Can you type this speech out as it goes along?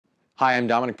Hi, I'm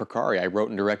Dominic Percari. I wrote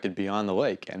and directed Beyond the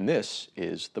Lake, and this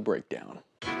is The Breakdown.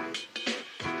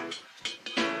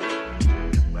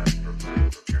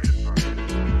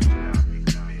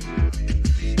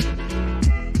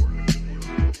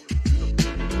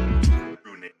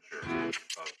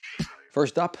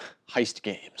 First up, Heist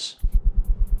games.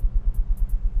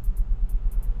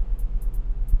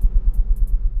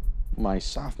 My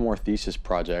sophomore thesis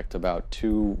project about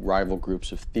two rival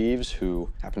groups of thieves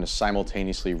who happen to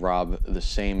simultaneously rob the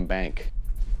same bank.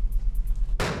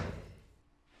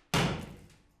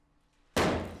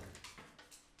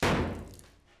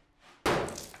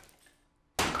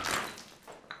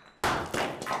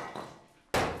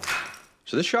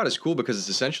 So this shot is cool because it's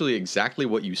essentially exactly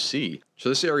what you see. So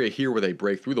this area here where they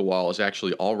break through the wall is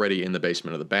actually already in the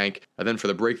basement of the bank. And then for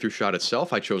the breakthrough shot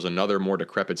itself, I chose another more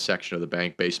decrepit section of the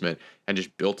bank basement and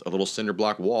just built a little cinder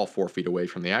block wall 4 feet away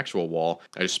from the actual wall.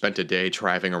 I just spent a day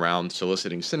driving around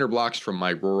soliciting cinder blocks from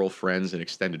my rural friends and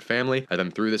extended family. I then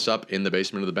threw this up in the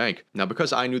basement of the bank. Now,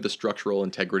 because I knew the structural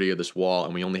integrity of this wall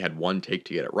and we only had one take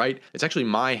to get it right, it's actually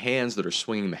my hands that are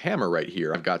swinging the hammer right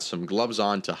here. I've got some gloves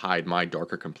on to hide my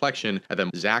darker complexion, and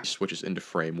then Zach switches into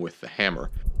frame with the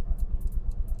hammer.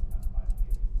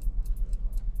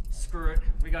 Screw it,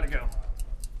 we gotta go.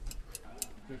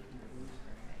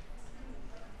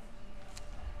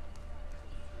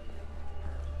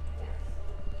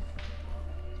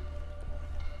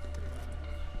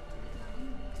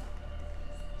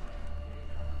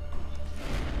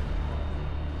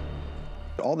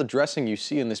 All the dressing you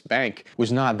see in this bank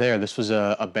was not there. This was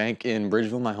a bank in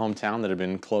Bridgeville, my hometown, that had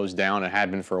been closed down and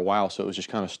had been for a while, so it was just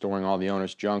kind of storing all the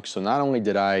owner's junk. So not only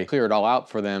did I clear it all out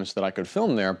for them so that I could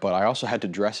film there, but I also had to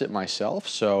dress it myself.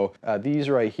 So these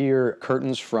right here,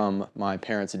 curtains from my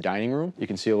parents' dining room. You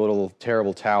can see a little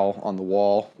terrible towel on the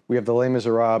wall. We have the Les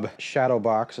Miserables shadow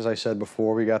box, as I said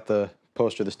before. We got the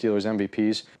poster, the Steelers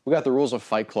MVPs. We got the Rules of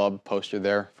Fight Club poster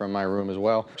there from my room as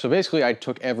well. So basically I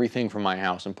took everything from my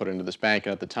house and put it into this bank,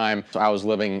 and at the time, so I was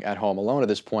living at home alone at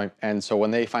this point, and so when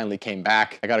they finally came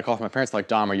back, I got a call from my parents like,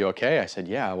 Dom, are you okay? I said,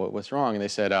 yeah, what's wrong? And they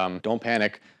said, don't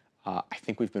panic, I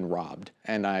think we've been robbed.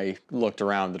 And I looked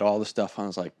around at all the stuff and I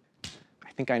was like,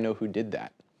 I think I know who did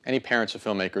that. Any parents of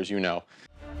filmmakers, you know.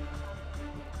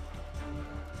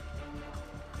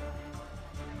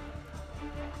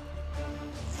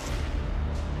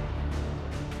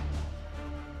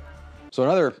 So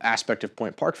another aspect of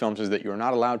Point Park films is that you're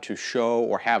not allowed to show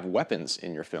or have weapons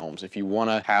in your films. If you want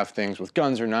to have things with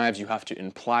guns or knives, you have to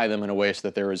imply them in a way so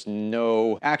that there is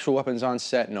no actual weapons on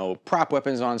set, no prop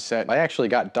weapons on set. I actually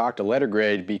got docked a letter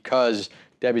grade because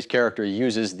Debbie's character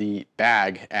uses the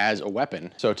bag as a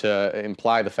weapon. So to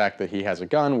imply the fact that he has a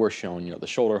gun, we're showing, the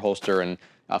shoulder holster, and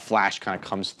a flash kind of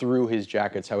comes through his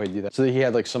jacket. That's how he did that. So that he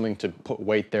had like something to put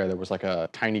weight there. There was like a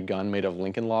tiny gun made of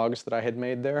Lincoln logs that I had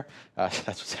made there. That's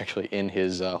what's actually in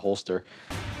his holster.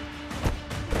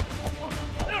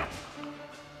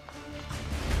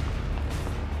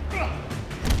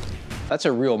 That's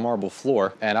a real marble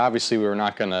floor, and obviously we were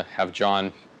not gonna have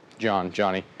Johnny.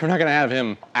 We're not gonna have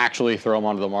him actually throw him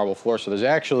onto the marble floor, so there's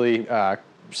actually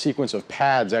sequence of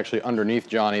pads actually underneath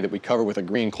Johnny that we cover with a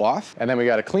green cloth. And then we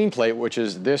got a clean plate, which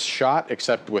is this shot,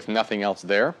 except with nothing else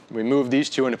there. We move these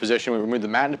two into position, we remove the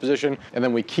mat into position, and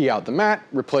then we key out the mat,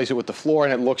 replace it with the floor,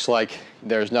 and it looks like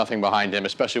there's nothing behind him,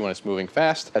 especially when it's moving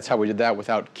fast. That's how we did that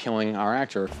without killing our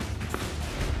actor.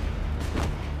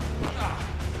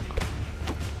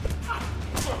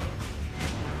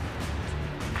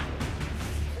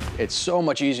 It's so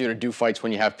much easier to do fights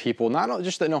when you have people not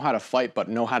just that know how to fight, but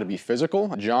know how to be physical.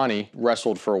 Johnny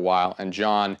wrestled for a while, and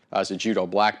John is a judo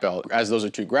black belt. As those are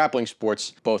two grappling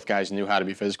sports, both guys knew how to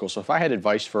be physical. So if I had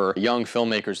advice for young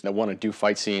filmmakers that want to do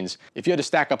fight scenes, if you had to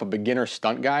stack up a beginner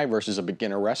stunt guy versus a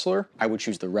beginner wrestler, I would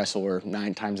choose the wrestler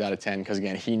 9 times out of 10, because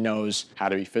again, he knows how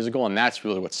to be physical, and that's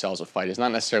really what sells a fight. It's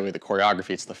not necessarily the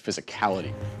choreography, it's the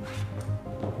physicality.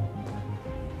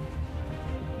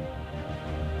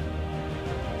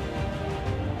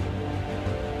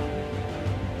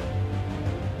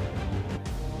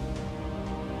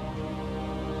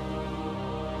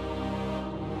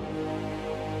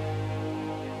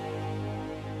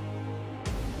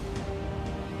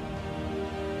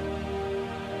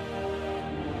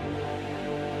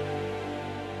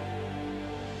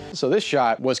 So this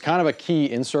shot was kind of a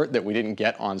key insert that we didn't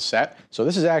get on set. So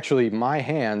this is actually my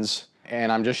hands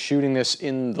and I'm just shooting this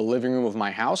in the living room of my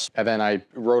house. And then I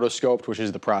rotoscoped, which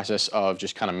is the process of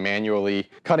just kind of manually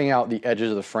cutting out the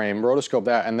edges of the frame, rotoscoped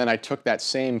that, and then I took that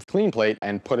same clean plate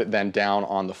and put it then down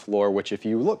on the floor, which if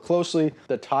you look closely,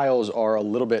 the tiles are a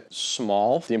little bit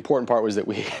small. The important part was that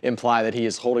we imply that he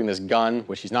is holding this gun,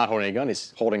 which he's not holding a gun,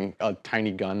 he's holding a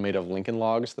tiny gun made of Lincoln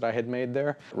logs that I had made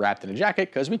there, wrapped in a jacket,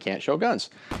 because we can't show guns.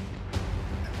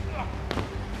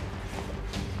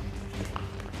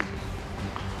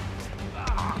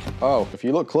 Oh, if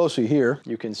you look closely here,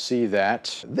 you can see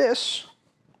that this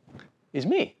is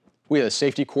me. We had a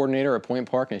safety coordinator at Point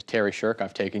Park, and it's Terry Shirk.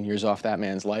 I've taken years off that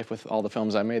man's life with all the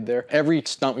films I made there. Every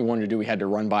stunt we wanted to do, we had to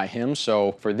run by him.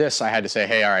 So for this, I had to say,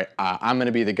 hey, all right, I'm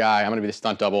gonna be the guy, I'm gonna be the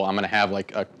stunt double, I'm gonna have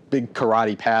like a big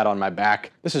karate pad on my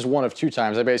back. This is one of two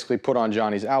times. I basically put on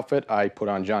Johnny's outfit, I put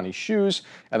on Johnny's shoes,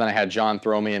 and then I had John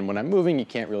throw me, and when I'm moving, you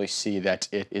can't really see that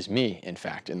it is me, in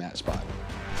fact, in that spot.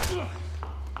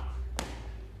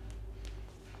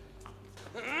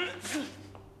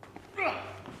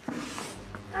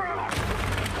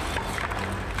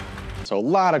 So a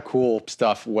lot of cool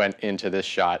stuff went into this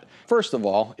shot. First of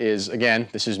all is, again,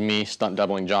 this is me stunt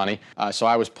doubling Johnny. So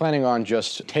I was planning on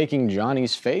just taking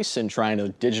Johnny's face and trying to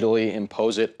digitally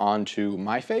impose it onto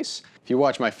my face. If you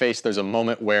watch my face, there's a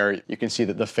moment where you can see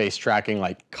that the face tracking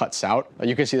like cuts out.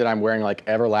 You can see that I'm wearing like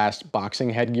Everlast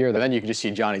boxing headgear. And then you can just see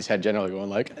Johnny's head generally going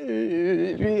like,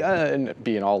 and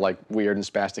being all like weird and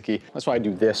spasticky. That's why I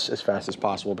do this as fast as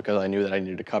possible, because I knew that I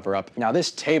needed to cover up. Now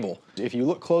this table, if you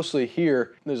look closely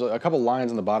here, there's a couple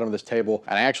lines on the bottom of this table,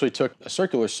 and I actually took a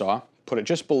circular saw, put it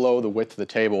just below the width of the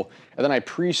table, and then I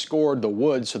pre-scored the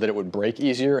wood so that it would break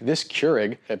easier. This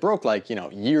Keurig, it broke like, you know,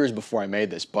 years before I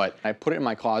made this, but I put it in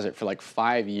my closet for like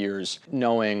 5 years,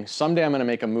 knowing someday I'm gonna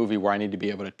make a movie where I need to be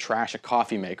able to trash a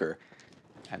coffee maker,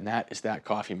 and that is that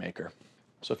coffee maker.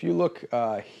 So if you look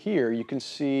here, you can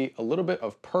see a little bit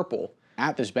of purple.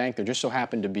 At this bank, there just so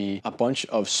happened to be a bunch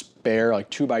of spare,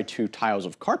 like 2x2 tiles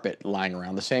of carpet lying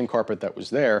around, the same carpet that was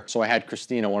there. So I had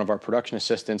Christina, one of our production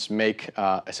assistants, make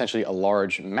essentially a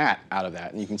large mat out of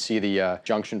that. And you can see the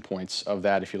junction points of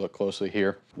that if you look closely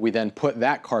here. We then put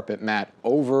that carpet mat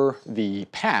over the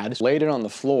pad, laid it on the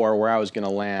floor where I was gonna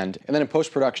land. And then in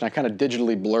post-production, I kind of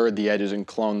digitally blurred the edges and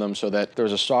cloned them so that there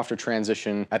was a softer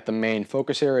transition at the main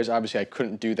focus areas. Obviously, I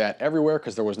couldn't do that everywhere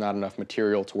because there was not enough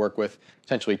material to work with.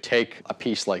 Essentially take a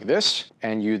piece like this,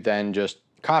 and you then just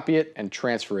copy it and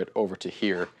transfer it over to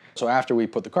here. So after we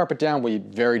put the carpet down, we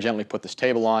very gently put this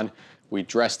table on. We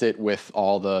dressed it with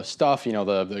all the stuff, you know,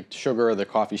 the sugar, the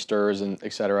coffee stirs, and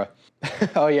etc.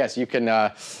 Oh yes, you can,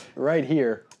 right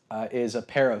here is a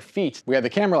pair of feet. We had the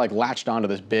camera like latched onto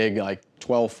this big like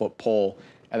 12-foot pole,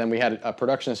 and then we had a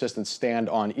production assistant stand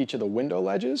on each of the window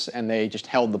ledges, and they just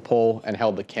held the pole and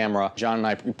held the camera. John and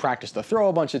I, we practiced the throw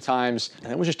a bunch of times,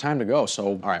 and it was just time to go.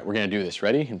 So, all right, we're gonna do this.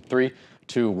 Ready? In 3,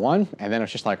 2, 1. And then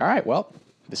it's just like, all right, well,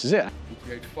 this is it.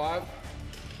 Page 5.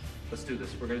 Let's do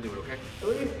this. We're gonna do it, okay?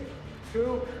 3,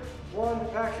 2, 1,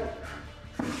 action.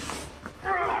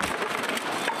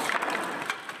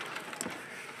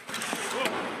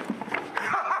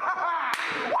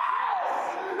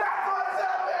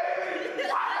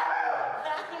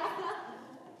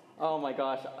 Oh my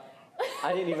gosh,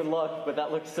 I didn't even look, but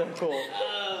that looks so cool.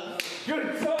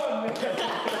 Good son, man!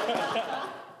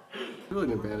 It's really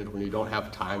an advantage when you don't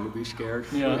have time to be scared.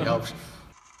 Yeah. It really helps.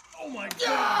 Oh my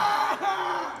God!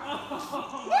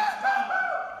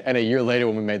 And a year later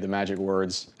when we made the magic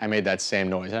words, I made that same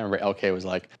noise. I remember LK was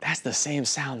like, that's the same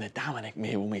sound that Dominic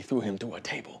made when we threw him through a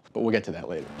table. But we'll get to that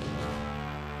later.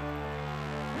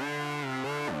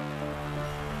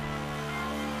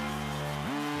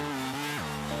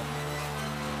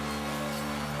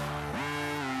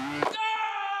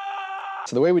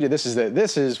 So the way we did this is that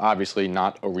this is obviously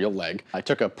not a real leg. I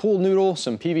took a pool noodle,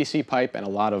 some PVC pipe, and a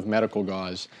lot of medical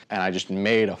gauze, and I just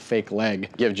made a fake leg.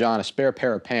 Give John a spare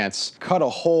pair of pants, cut a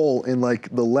hole in like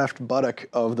the left buttock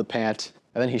of the pant,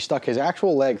 and then he stuck his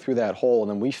actual leg through that hole, and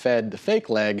then we fed the fake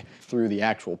leg through the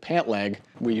actual pant leg.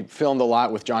 We filmed a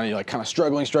lot with Johnny like kind of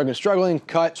struggling,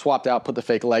 cut, swapped out, put the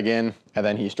fake leg in, and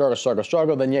then he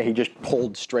struggled, then yeah, he just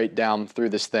pulled straight down through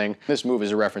this thing. This move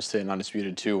is a reference to in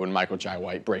Undisputed 2 when Michael Jai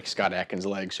White breaks Scott Adkins'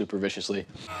 leg super viciously.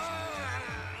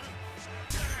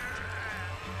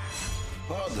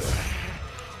 Harder.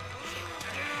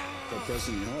 But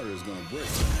pressing harder is gonna break.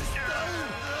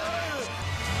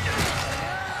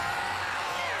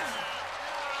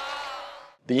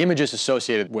 The images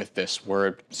associated with this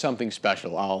were something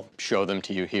special. I'll show them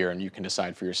to you here, and you can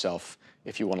decide for yourself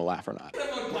if you want to laugh or not. Put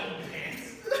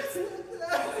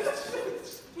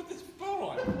this phone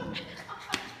on.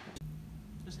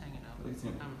 Just hanging out. It's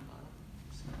having fun.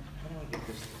 How do I get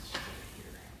this?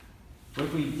 What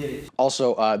if we did it?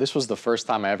 Also, this was the first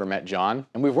time I ever met John,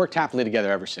 and we've worked happily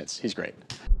together ever since. He's great.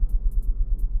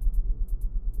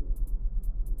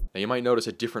 Now you might notice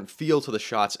a different feel to the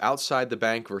shots outside the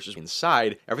bank versus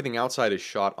inside. Everything outside is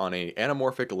shot on a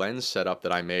anamorphic lens setup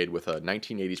that I made with a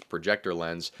 1980s projector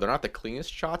lens. They're not the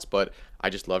cleanest shots, but I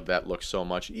just loved that look so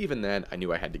much. Even then, I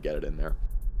knew I had to get it in there.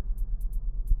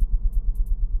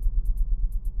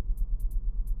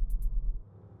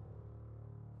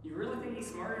 You really think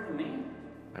he's smarter than me?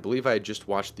 I believe I had just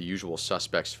watched The Usual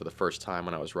Suspects for the first time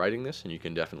when I was writing this, and you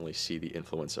can definitely see the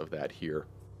influence of that here.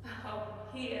 Oh,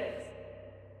 he is.